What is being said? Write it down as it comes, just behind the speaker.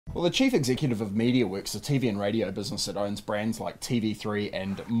Well, the chief executive of MediaWorks, a TV and radio business that owns brands like TV3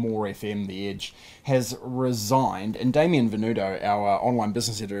 and More FM, The Edge, has resigned. And Damien Venuto, our online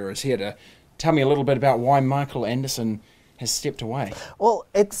business editor, is here to tell me a little bit about why Michael Anderson has stepped away. Well,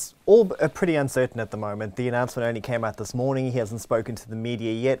 it's all pretty uncertain at the moment. The announcement only came out this morning. He hasn't spoken to the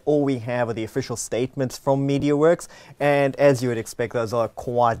media yet. All we have are the official statements from MediaWorks, and as you would expect, those are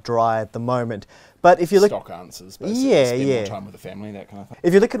quite dry at the moment. But if you look, stock answers, basically, spend more time with the family, that kind of thing.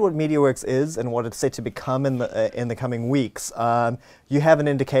 If you look at what MediaWorks is and what it's set to become in the coming weeks, you have an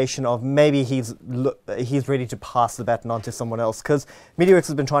indication of maybe he's ready to pass the baton on to someone else, because MediaWorks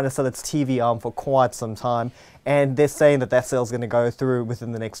has been trying to sell its TV arm for quite some time, and they're saying that that sale is going to go through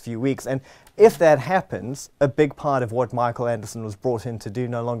within the next few weeks. And if that happens, a big part of what Michael Anderson was brought in to do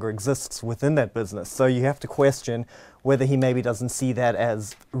no longer exists within that business. So you have to question whether he maybe doesn't see that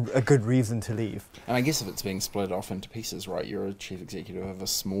as a good reason to leave. And I guess if it's being split off into pieces, right, you're a chief executive of a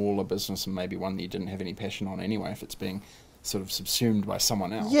smaller business and maybe one that you didn't have any passion on anyway, if it's being sort of subsumed by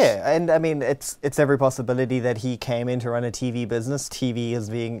someone else. Yeah, and I mean, it's every possibility that he came in to run a TV business. TV is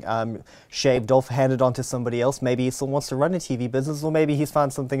being shaved off, handed on to somebody else. Maybe he still wants to run a TV business, or maybe he's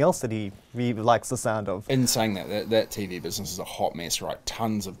found something else that he really likes the sound of. In saying that TV business is a hot mess, right?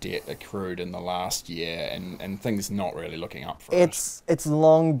 Tons of debt accrued in the last year, and things not really looking up for it. It's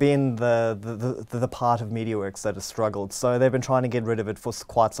long been the part of MediaWorks that has struggled. So they've been trying to get rid of it for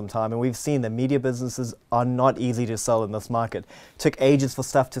quite some time, and we've seen that media businesses are not easy to sell in this market. Took ages for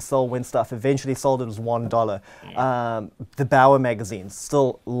stuff to sell. When stuff eventually sold, it was $1. Yeah. The Bauer magazines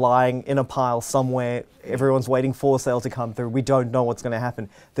still lying in a pile somewhere. Everyone's waiting for a sale to come through. We don't know what's going to happen.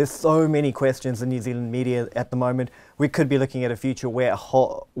 There's so many questions in New Zealand media at the moment. We could be looking at a future where a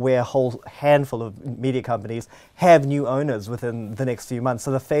whole handful of media companies have new owners within the next few months.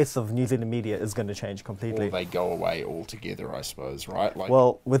 So the face of New Zealand media is going to change completely. Or they go away altogether, I suppose, right?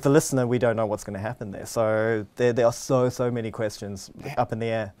 Well, with the listener, we don't know what's going to happen there. So there are so many questions up in the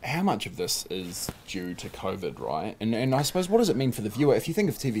air. How much of this is due to COVID, right? And I suppose, what does it mean for the viewer? If you think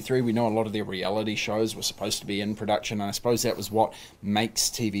of TV3, we know a lot of their reality shows were supposed to be in production, and I suppose that was what makes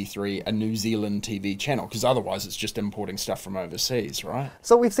TV3 a New Zealand TV channel, because otherwise it's just importing stuff from overseas, right?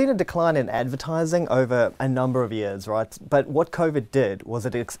 So we've seen a decline in advertising over a number of years, right? But what COVID did was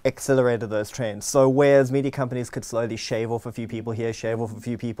it accelerated those trends. So whereas media companies could slowly shave off a few people here, shave off a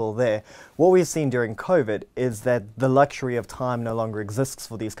few people there, what we've seen during COVID is that the luxury of time no longer exists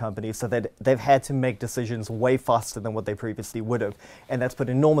for these companies, so that they've had to make decisions way faster than what they previously would have. And that's put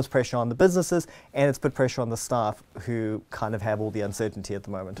enormous pressure on the businesses, and it's put pressure on the staff, who kind of have all the uncertainty at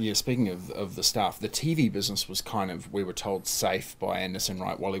the moment. Yeah, speaking of the staff, the TV business was kind of, we were told, safe by Anderson,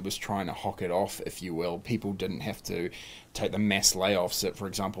 right, while he was trying to hock it off, if you will. People didn't have to take the mass layoffs that, for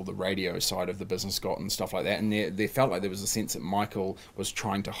example, the radio side of the business got and stuff like that. And there felt like there was a sense that Michael was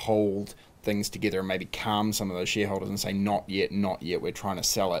trying to hold things together and maybe calm some of those shareholders and say, not yet, we're trying to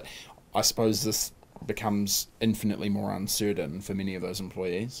sell it. I suppose this becomes infinitely more uncertain for many of those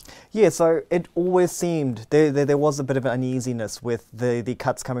employees. Yeah, so it always seemed there was a bit of uneasiness with the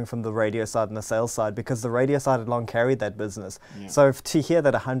cuts coming from the radio side and the sales side, because the radio side had long carried that business. Yeah. So to hear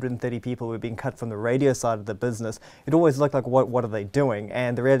that 130 people were being cut from the radio side of the business, it always looked like, what are they doing?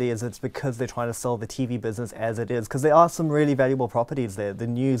 And the reality is, it's because they're trying to sell the TV business as it is, because there are some really valuable properties there. The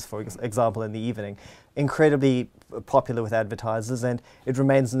news, for example, in the evening, incredibly popular with advertisers, and it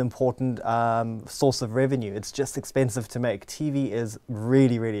remains an important source of revenue. It's just expensive to make. TV is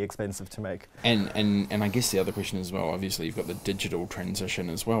really expensive to make. And I guess the other question as well, obviously you've got the digital transition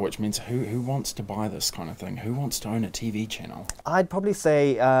as well, which means who wants to buy this kind of thing? Who wants to own a TV channel? I'd probably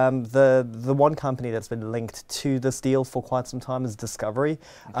say the one company that's been linked to this deal for quite some time is Discovery.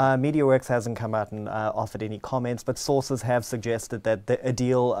 Okay. MediaWorks hasn't come out and offered any comments, but sources have suggested that a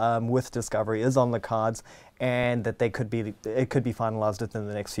deal with Discovery is on the cards, and that it could be finalised within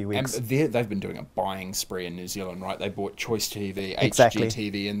the next few weeks. And they've been doing a buying spree in New Zealand, right? They bought Choice TV, exactly.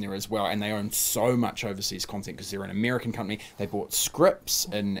 HGTV in there as well, and they own so much overseas content because they're an American company. They bought Scripps,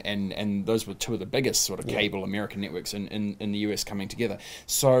 and those were two of the biggest sort of cable American networks in the US coming together.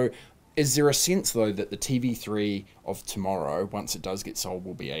 So is there a sense, though, that the TV3 of tomorrow, once it does get sold,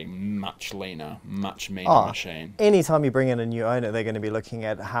 will be a much leaner, much meaner machine? Anytime you bring in a new owner, they're going to be looking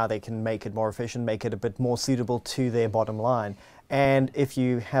at how they can make it more efficient, make it a bit more suitable to their bottom line. And if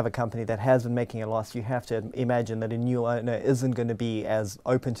you have a company that has been making a loss, you have to imagine that a new owner isn't going to be as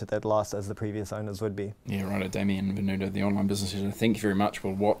open to that loss as the previous owners would be. Yeah, right. Damien Venuto, the online business editor, thank you very much.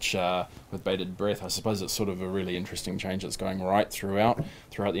 We'll watch with bated breath. I suppose it's sort of a really interesting change that's going right throughout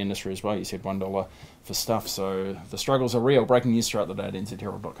the industry as well. You said $1 for stuff, so the struggles are real. Breaking news throughout the day at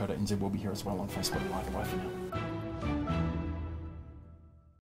nzherald.co.nz. We'll be here as well on Facebook Live. Bye for now.